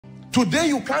Today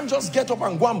you can't just get up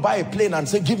and go and buy a plane and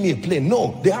say, give me a plane.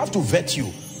 No, they have to vet you.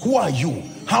 Who are you?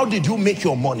 How did you make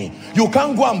your money? You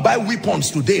can't go and buy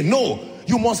weapons today. No,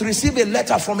 you must receive a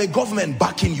letter from a government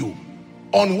backing you.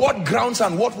 On what grounds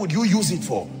and what would you use it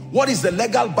for? What is the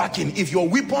legal backing? If your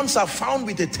weapons are found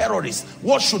with a terrorist,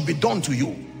 what should be done to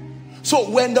you? So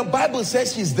when the Bible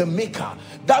says he's the maker,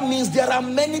 that means there are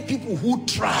many people who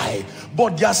try,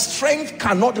 but their strength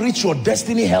cannot reach your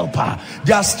destiny helper.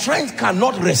 Their strength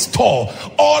cannot restore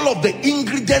all of the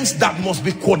ingredients that must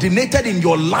be coordinated in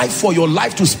your life for your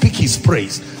life to speak his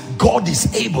praise. God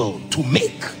is able to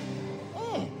make.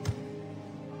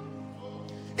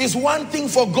 It's one thing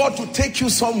for God to take you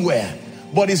somewhere,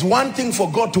 but it's one thing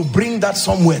for God to bring that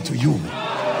somewhere to you.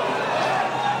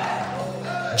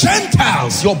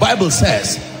 Gentiles, your Bible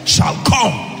says, shall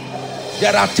come.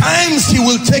 There are times he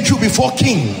will take you before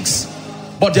kings,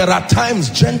 but there are times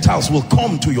Gentiles will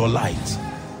come to your light,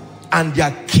 and they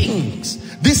are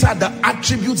kings. These are the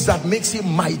attributes that makes him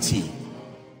mighty.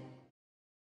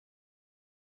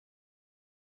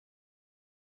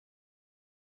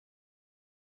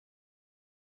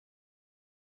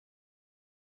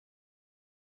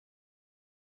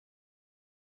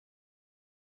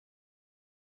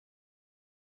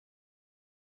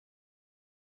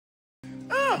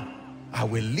 I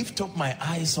will lift up my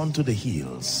eyes unto the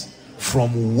hills,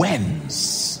 from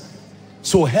whence.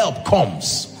 So help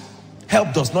comes.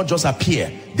 Help does not just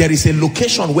appear. There is a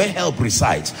location where help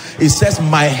resides. It says,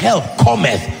 my help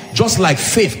cometh, just like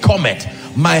faith cometh.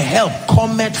 My help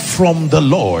cometh from the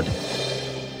Lord,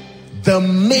 the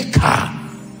maker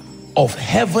of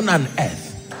heaven and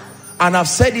earth. And I've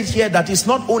said it here that it's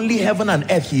not only heaven and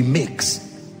earth he makes.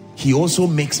 He also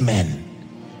makes men.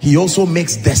 He also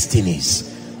makes destinies.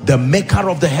 The maker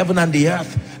of the heaven and the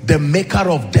earth, the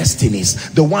maker of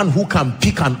destinies, the one who can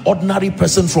pick an ordinary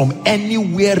person from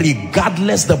anywhere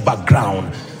regardless the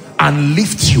background and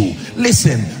lift you.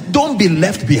 Listen, don't be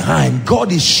left behind.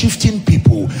 God is shifting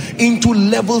people into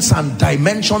levels and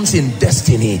dimensions in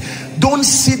destiny. Don't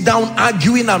sit down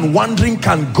arguing and wondering,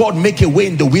 can God make a way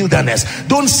in the wilderness?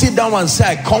 Don't sit down and say,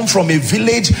 I come from a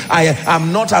village, I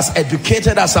am not as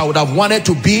educated as I would have wanted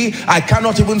to be, I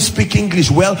cannot even speak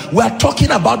English well. We are talking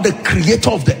about the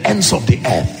creator of the ends of the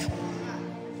earth,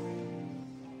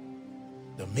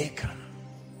 the maker.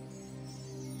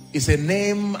 Is a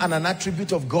name and an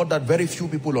attribute of God that very few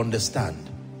people understand.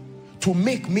 To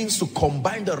make means to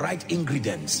combine the right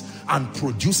ingredients and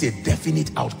produce a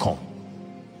definite outcome.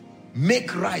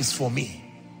 Make rice for me.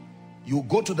 You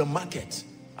go to the market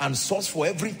and source for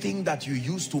everything that you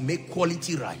use to make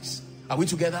quality rice. Are we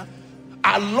together?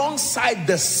 Alongside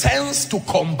the sense to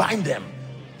combine them.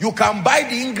 You can buy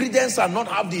the ingredients and not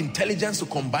have the intelligence to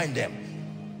combine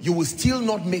them. You will still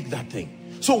not make that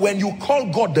thing. So when you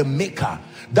call God the maker,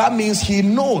 that means he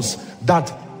knows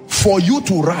that for you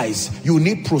to rise, you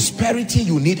need prosperity,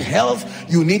 you need health,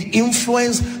 you need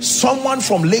influence. Someone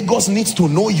from Lagos needs to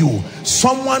know you.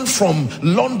 Someone from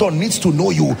London needs to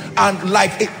know you. And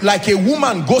like a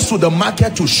woman goes to the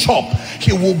market to shop,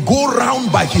 he will go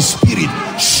round by his spirit,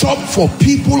 shop for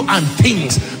people and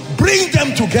things, bring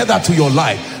them together to your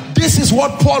life. This is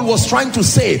what Paul was trying to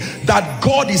say, that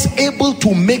God is able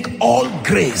to make all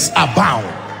grace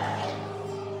abound.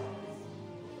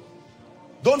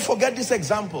 Don't forget this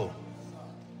example.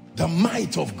 The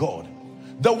might of God.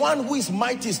 The one who is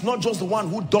mighty is not just the one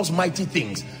who does mighty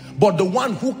things, but the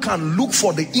one who can look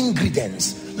for the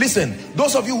ingredients. Listen,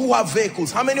 those of you who have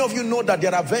vehicles, how many of you know that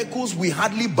there are vehicles we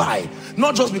hardly buy?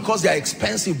 Not just because they are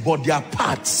expensive, but their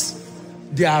parts,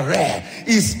 they are rare.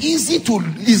 It's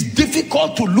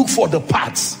difficult to look for the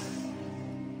parts.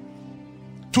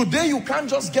 Today you can't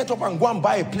just get up and go and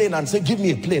buy a plane and say, give me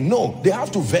a plane. No, they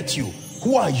have to vet you.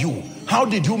 Who are you? How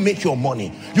did you make your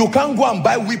money? You can't go and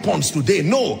buy weapons today.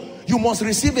 No, you must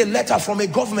receive a letter from a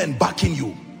government backing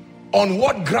you. On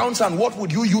what grounds and what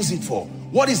would you use it for?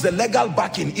 What is the legal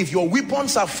backing? If your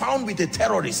weapons are found with a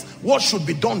terrorist, what should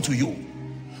be done to you?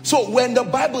 So when the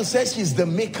Bible says he's the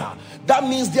maker, that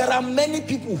means there are many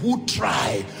people who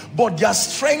try, but their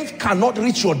strength cannot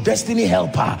reach your destiny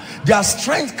helper. Their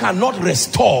strength cannot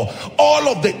restore all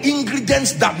of the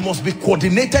ingredients that must be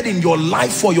coordinated in your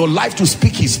life for your life to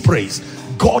speak his praise.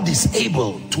 God is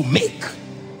able to make.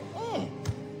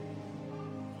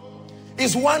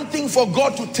 It's one thing for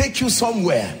God to take you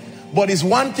somewhere, but it's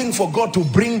one thing for God to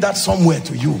bring that somewhere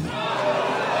to you.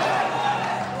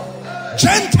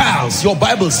 Gentiles, your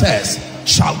Bible says,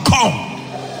 shall come.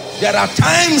 There are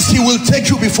times he will take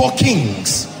you before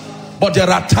kings, but there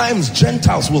are times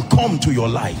Gentiles will come to your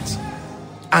light,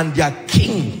 and they are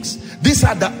kings. These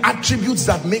are the attributes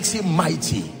that makes him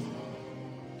mighty.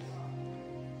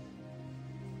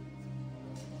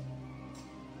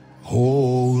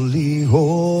 Holy,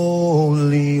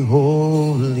 holy,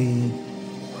 holy.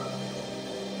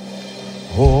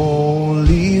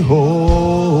 Holy,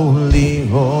 holy,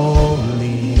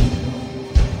 holy.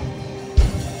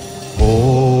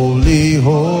 Holy,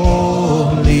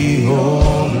 holy,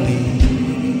 holy.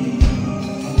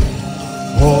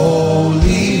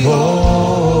 Holy,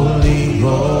 holy,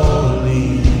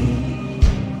 holy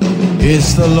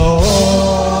is the Lord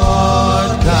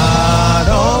God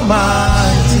Almighty.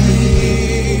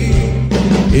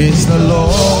 Is the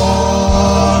Lord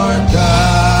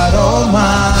God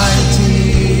Almighty.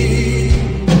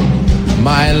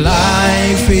 My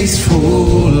life is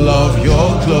full of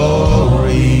your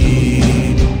glory.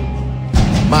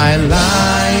 My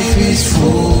life is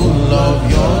full of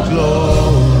your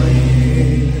glory.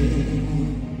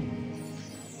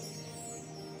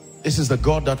 This is the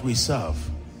God that we serve.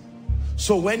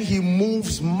 So when he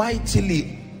moves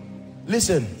mightily,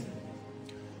 listen,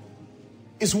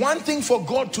 it's one thing for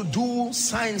God to do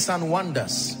signs and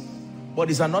wonders,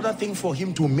 but it's another thing for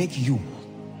him to make you.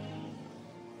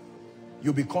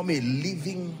 You become a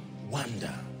living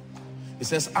wonder. It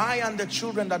says, I and the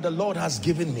children that the Lord has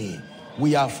given me,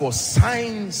 we are for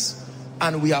signs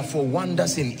and we are for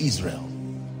wonders in Israel.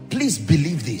 Please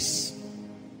believe this,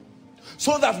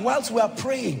 so that whilst we are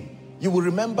praying, you will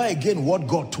remember again what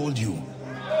God told you.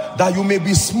 That you may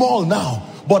be small now,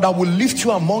 but I will lift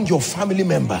you among your family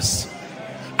members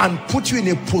and put you in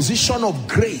a position of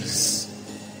grace.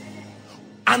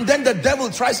 And then the devil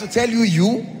tries to tell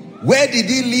you, where did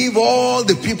he leave all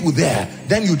the people there?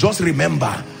 Then you just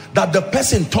remember that the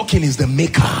person talking is the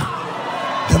maker.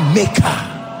 The maker.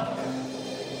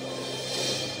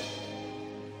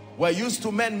 We're used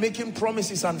to men making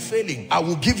promises and failing. I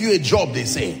will give you a job, they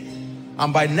say.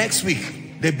 And by next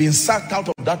week, they've been sacked out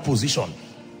of that position.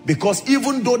 Because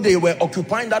even though they were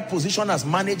occupying that position as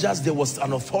managers, there was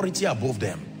an authority above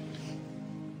them.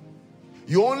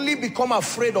 You only become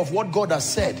afraid of what God has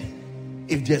said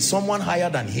if there's someone higher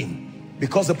than him.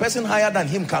 Because the person higher than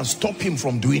him can stop him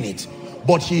from doing it.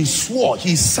 But he swore,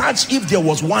 he searched if there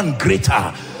was one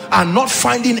greater, and not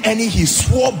finding any, he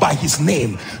swore by his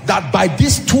name that by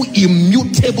these two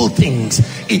immutable things,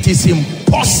 it is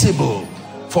impossible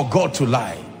for God to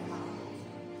lie.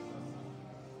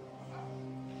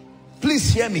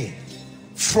 Please hear me.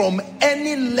 From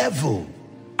any level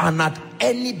and at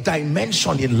any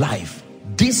dimension in life,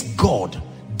 this God,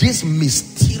 this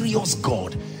mysterious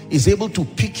God, is able to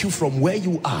pick you from where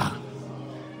you are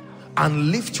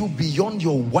and lift you beyond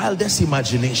your wildest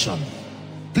imagination.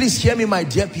 Please hear me, my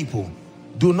dear people.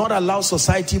 Do not allow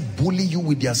society bully you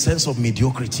with their sense of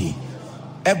mediocrity.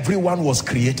 Everyone was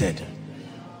created.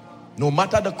 No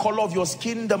matter the color of your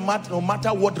skin, no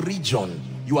matter what region,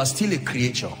 you are still a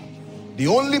creature. The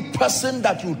only person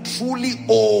that you truly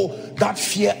owe that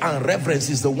fear and reverence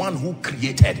is the one who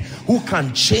created, who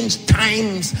can change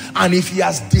times. And if he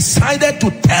has decided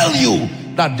to tell you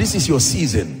that this is your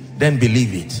season, then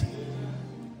believe it.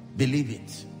 Believe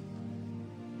it.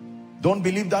 Don't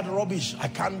believe that rubbish. I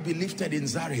can't be lifted in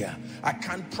Zaria. I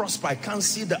can't prosper. I can't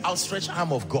see the outstretched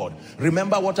arm of God.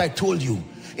 Remember what I told you.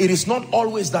 It is not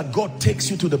always that God takes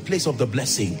you to the place of the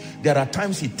blessing. There are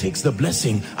times he takes the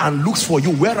blessing and looks for you.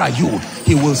 Where are you?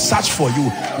 He will search for you.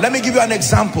 Let me give you an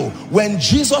example. When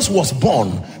Jesus was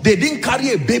born, they didn't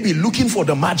carry a baby looking for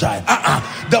the Magi.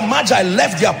 The Magi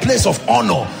left their place of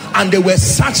honor and they were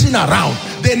searching around.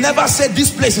 They never said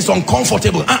this place is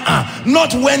uncomfortable.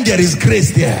 Not when there is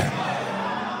grace there.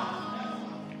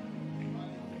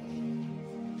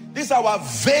 This our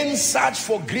vain search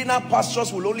for greener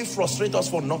pastures will only frustrate us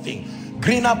for nothing.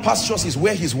 Greener pastures is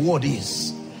where his word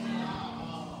is.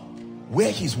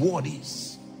 Where his word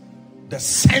is. The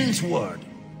sent word.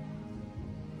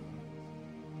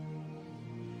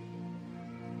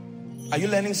 Are you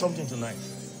learning something tonight?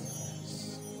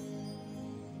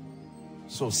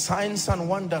 So signs and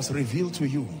wonders reveal to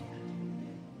you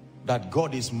that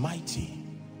God is mighty.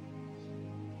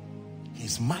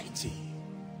 He's mighty.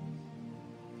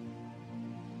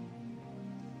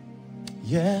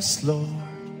 Yes, Lord.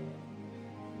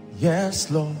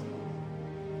 Yes, Lord.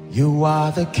 You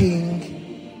are the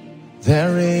King.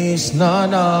 There is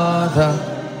none other.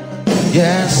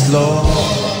 Yes, Lord.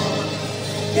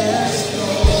 Yes,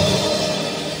 Lord.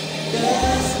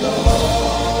 Yes, Lord.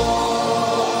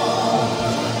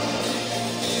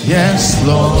 Yes,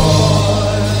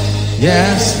 Lord.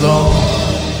 Yes, Lord.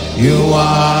 You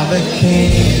are the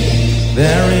King.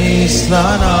 There is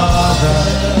none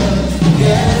other.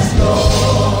 Yes, Lord.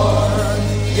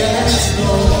 Yes,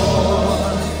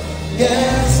 Lord.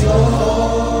 Yes, Lord.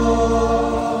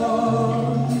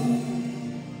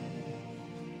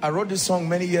 I wrote this song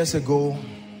many years ago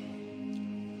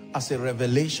as a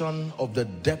revelation of the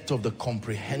depth of the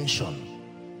comprehension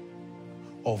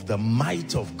of the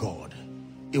might of God.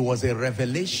 It was a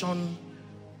revelation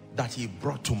that he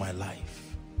brought to my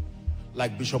life.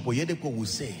 Like Bishop Oyedepo would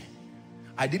say,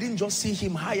 I didn't just see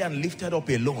him high and lifted up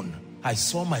alone. I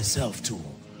saw myself too.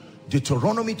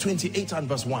 Deuteronomy 28 and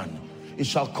verse 1. It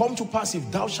shall come to pass,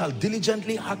 if thou shalt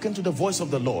diligently hearken to the voice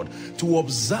of the Lord, to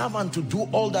observe and to do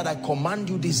all that I command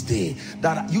you this day,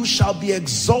 that you shall be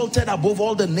exalted above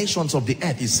all the nations of the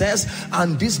earth. It says,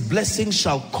 and this blessing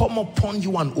shall come upon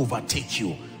you and overtake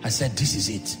you. I said, this is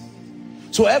it.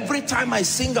 So every time I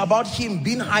sing about him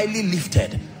being highly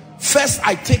lifted, first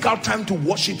I take out time to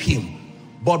worship him.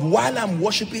 But while I'm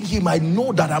worshiping him, I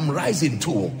know that I'm rising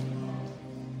too,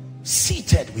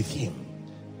 seated with him.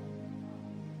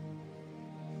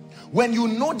 When you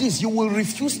know this, you will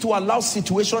refuse to allow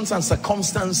situations and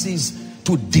circumstances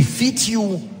to defeat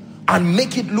you and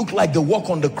make it look like the work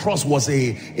on the cross was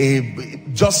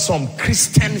just some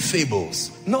Christian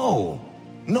fables. No,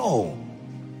 no.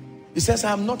 It says,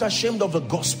 I am not ashamed of the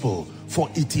gospel, for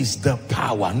it is the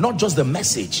power, not just the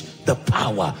message, the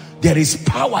power. There is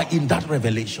power in that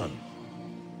revelation.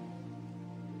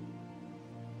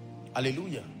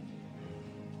 Hallelujah.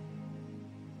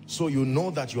 So you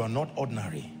know that you are not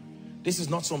ordinary. This is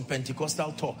not some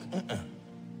Pentecostal talk.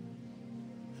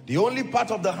 The only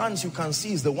part of the hands you can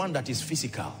see is the one that is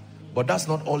physical. But that's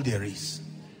not all there is.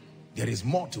 There is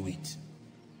more to it.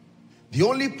 The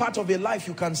only part of a life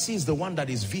you can see is the one that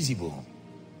is visible.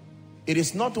 It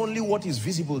is not only what is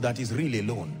visible that is real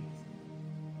alone.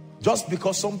 Just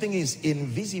because something is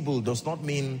invisible does not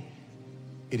mean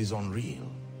it is unreal.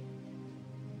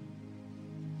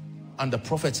 And the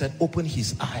prophet said, open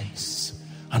his eyes.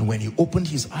 And when he opened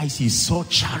his eyes, he saw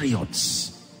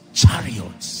chariots.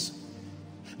 Chariots.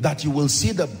 That you will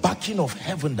see the backing of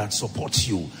heaven that supports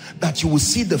you. That you will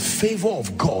see the favor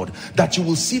of God. That you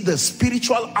will see the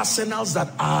spiritual arsenals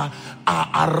that are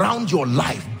around your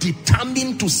life,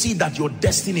 determined to see that your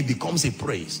destiny becomes a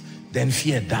praise. Then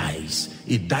fear dies.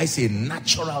 It dies a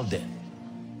natural death.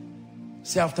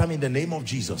 Say after me, in the name of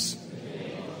Jesus.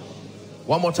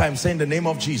 One more time, say in the name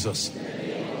of Jesus.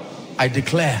 I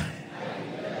declare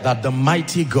that the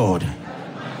mighty God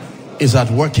is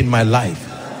at work in my life,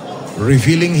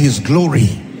 revealing his glory,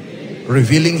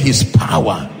 revealing his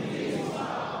power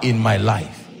in my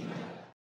life.